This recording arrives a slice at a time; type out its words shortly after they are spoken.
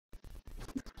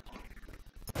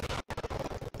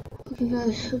Hey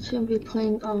guys, so today I'm gonna be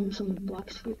playing some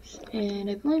BLOX groups, and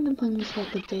I've only been playing this for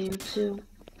like a day or two,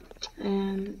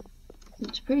 and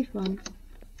it's pretty fun.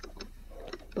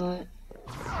 But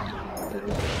I'm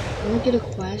gonna get a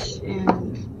quest,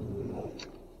 and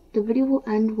the video will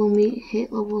end when we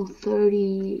hit level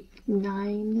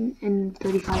 39 and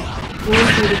 35, or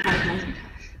 35,000 cash,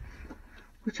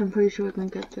 which I'm pretty sure we're gonna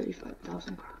get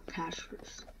 35,000 cash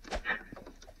first.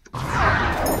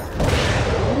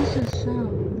 What is that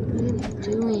sound? What are you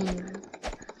doing?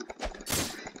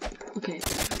 Okay.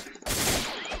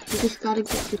 We just gotta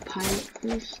get the pirate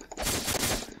first.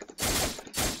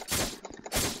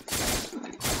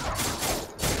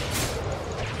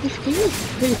 This game is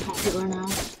pretty popular now.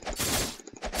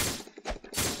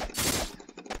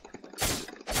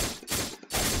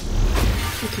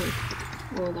 Okay.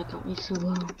 Oh, that got me so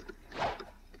low.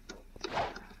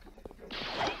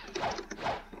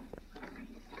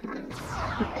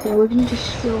 Okay, we're gonna just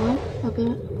fill up a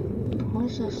bit. What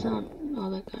is that sound? Oh,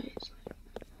 that guy is.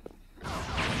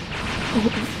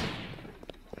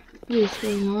 What is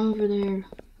going on over there?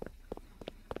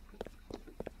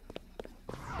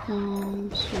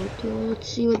 So let's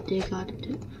see what they gotta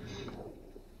do.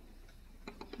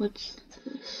 What's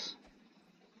this?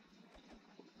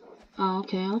 Oh,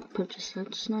 okay, I'll purchase that.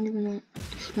 It's not even that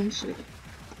expensive.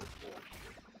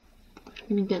 I'm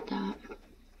gonna get that.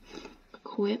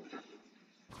 Equip.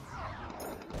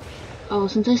 Oh,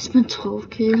 since I spent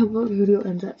 12k, how about video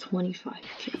ends at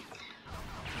 25k?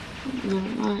 Never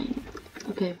mind.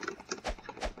 Okay.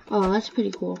 Oh, that's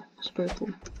pretty cool. That's pretty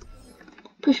cool.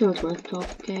 Pretty sure it's worth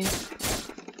 12k.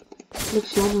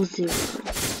 It's level 0.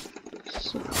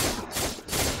 So.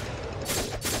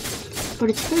 But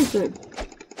it's pretty good.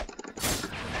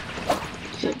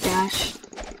 So, dash.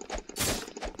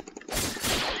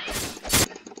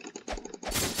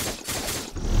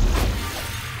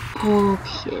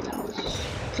 Okay, that was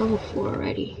level 4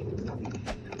 already.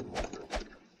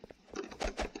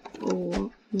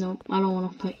 Oh, no, I don't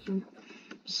want to fight you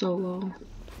solo.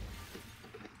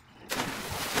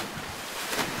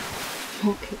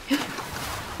 Okay.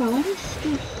 Bro, why is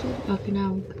still so... Okay,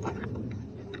 now.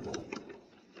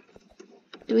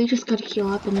 Do we just gotta heal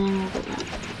up and then we'll go back?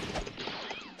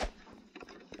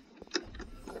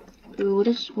 Ooh, what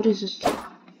is this?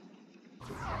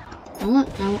 I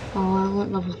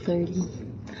want level 30.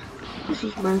 This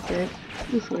is worth it.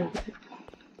 This is worth it.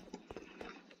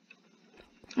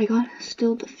 I gotta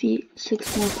still defeat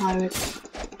 6 more pirates.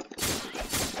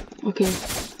 Okay.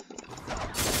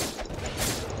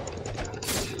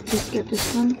 Just get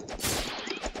this one.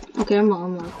 Okay, I'm low.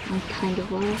 I'm kind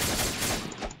of low.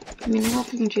 I mean, I got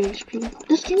 500 HP.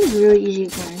 This game is really easy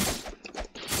to grind.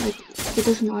 Like, it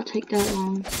does not take that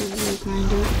long to really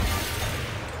grind it.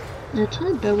 And a ton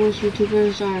of Beowulf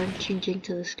YouTubers are changing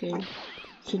to this game,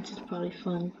 since it's probably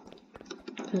fun.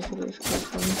 Because it is quite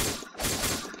fun.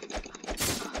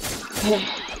 Okay.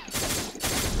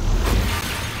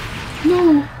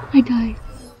 No! I died.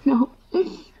 No.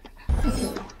 Okay.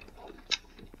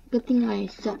 Good thing I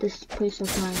set this place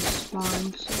as my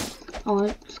spawn, so... Oh,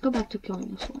 let's go back to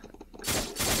killing this one.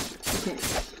 Okay.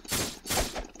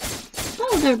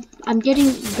 Oh, I'm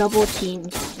getting double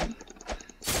teamed on.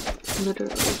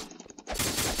 Literally.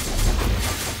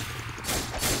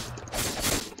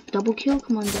 Double kill?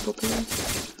 Come on, double kill.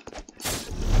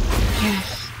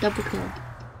 Yes, double kill.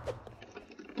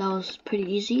 That was pretty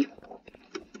easy.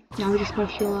 Now we just gotta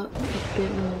heal up a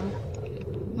bit more.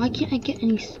 Why can't I get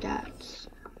any stats?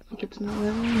 Like it's not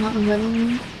letting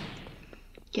me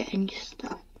get any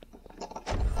stats.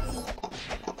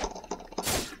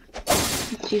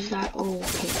 Let's use that. Oh,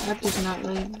 okay, that does not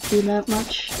really do that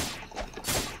much.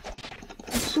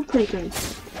 It's still pretty good.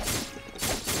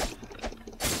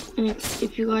 And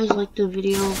if you guys like the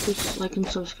video, please like and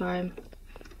subscribe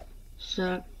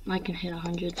so I can hit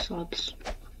 100 subs.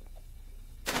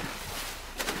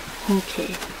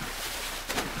 Okay.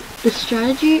 The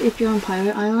strategy if you're on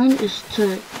Pirate Island is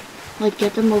to like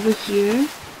get them over here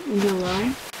when you're low.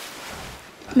 And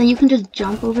then you can just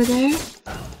jump over there.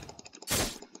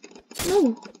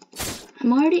 No.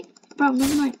 I'm already... Bro,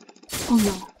 never mind. Oh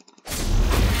no.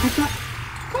 I thought...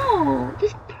 No!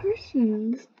 This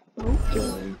person... This boat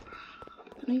killer.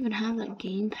 I don't even have that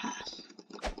game pass.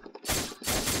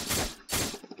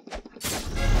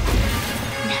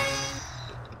 Yes.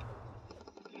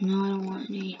 No, I don't want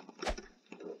any.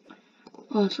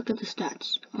 Oh, let's look at the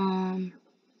stats.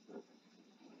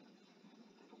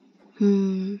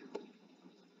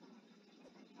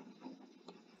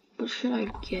 What should I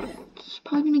get? It's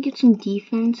probably gonna get some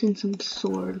defense and some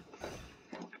sword.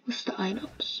 What's the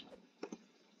items?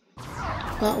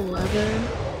 Got leather.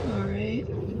 Alright.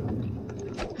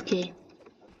 Okay.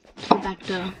 back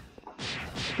to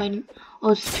fighting.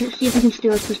 Oh, see if we can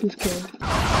steal this person's kill.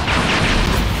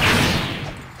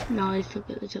 No, they took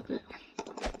it, they took it.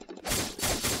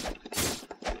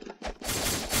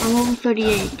 I'm level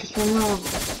 38, just one more level.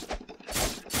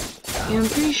 And I'm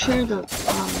pretty sure the,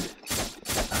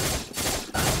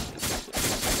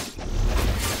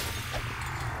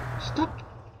 stop,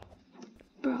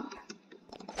 bro.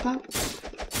 Stop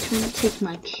trying to take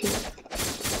my kill.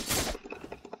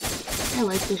 I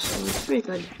like this sword, it's pretty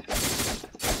good.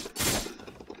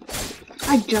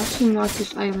 I just unlocked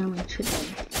this item like today.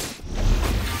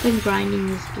 I've been grinding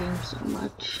this game so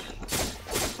much.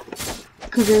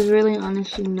 Because there's really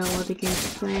honestly no other game to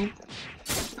play.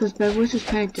 Because BLOX is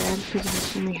kind of dead because it has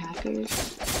so many hackers.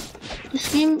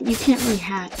 This game, you can't really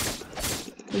hack.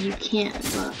 Well, you can,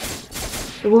 but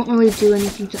it won't really do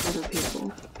anything to other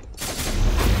people.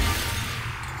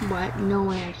 But no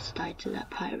way I just died to that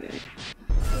pirate.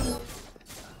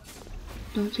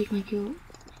 Don't take my kill.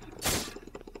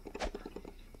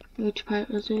 Which pirate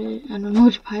was it? I don't know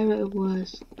which pirate it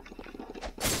was.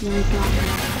 No, I got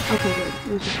it. Okay, good.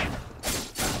 It was that.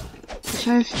 Let's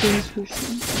try to steal this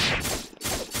person.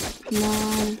 Come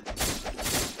on.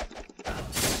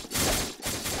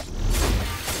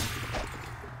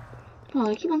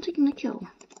 Oh, I keep on taking the kill.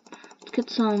 Let's get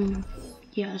some.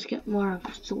 Yeah, let's get more of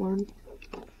a sword.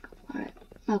 Alright,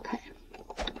 okay.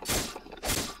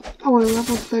 Oh, we're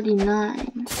level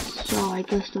 39. So I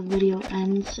guess the video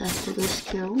ends after this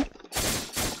kill.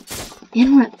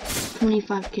 And we're at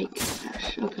 25k kill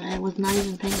cash. Okay, I was not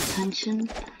even paying attention.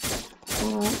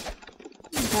 Well,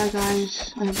 bye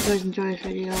guys. I hope you guys enjoyed this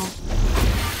video.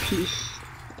 Peace.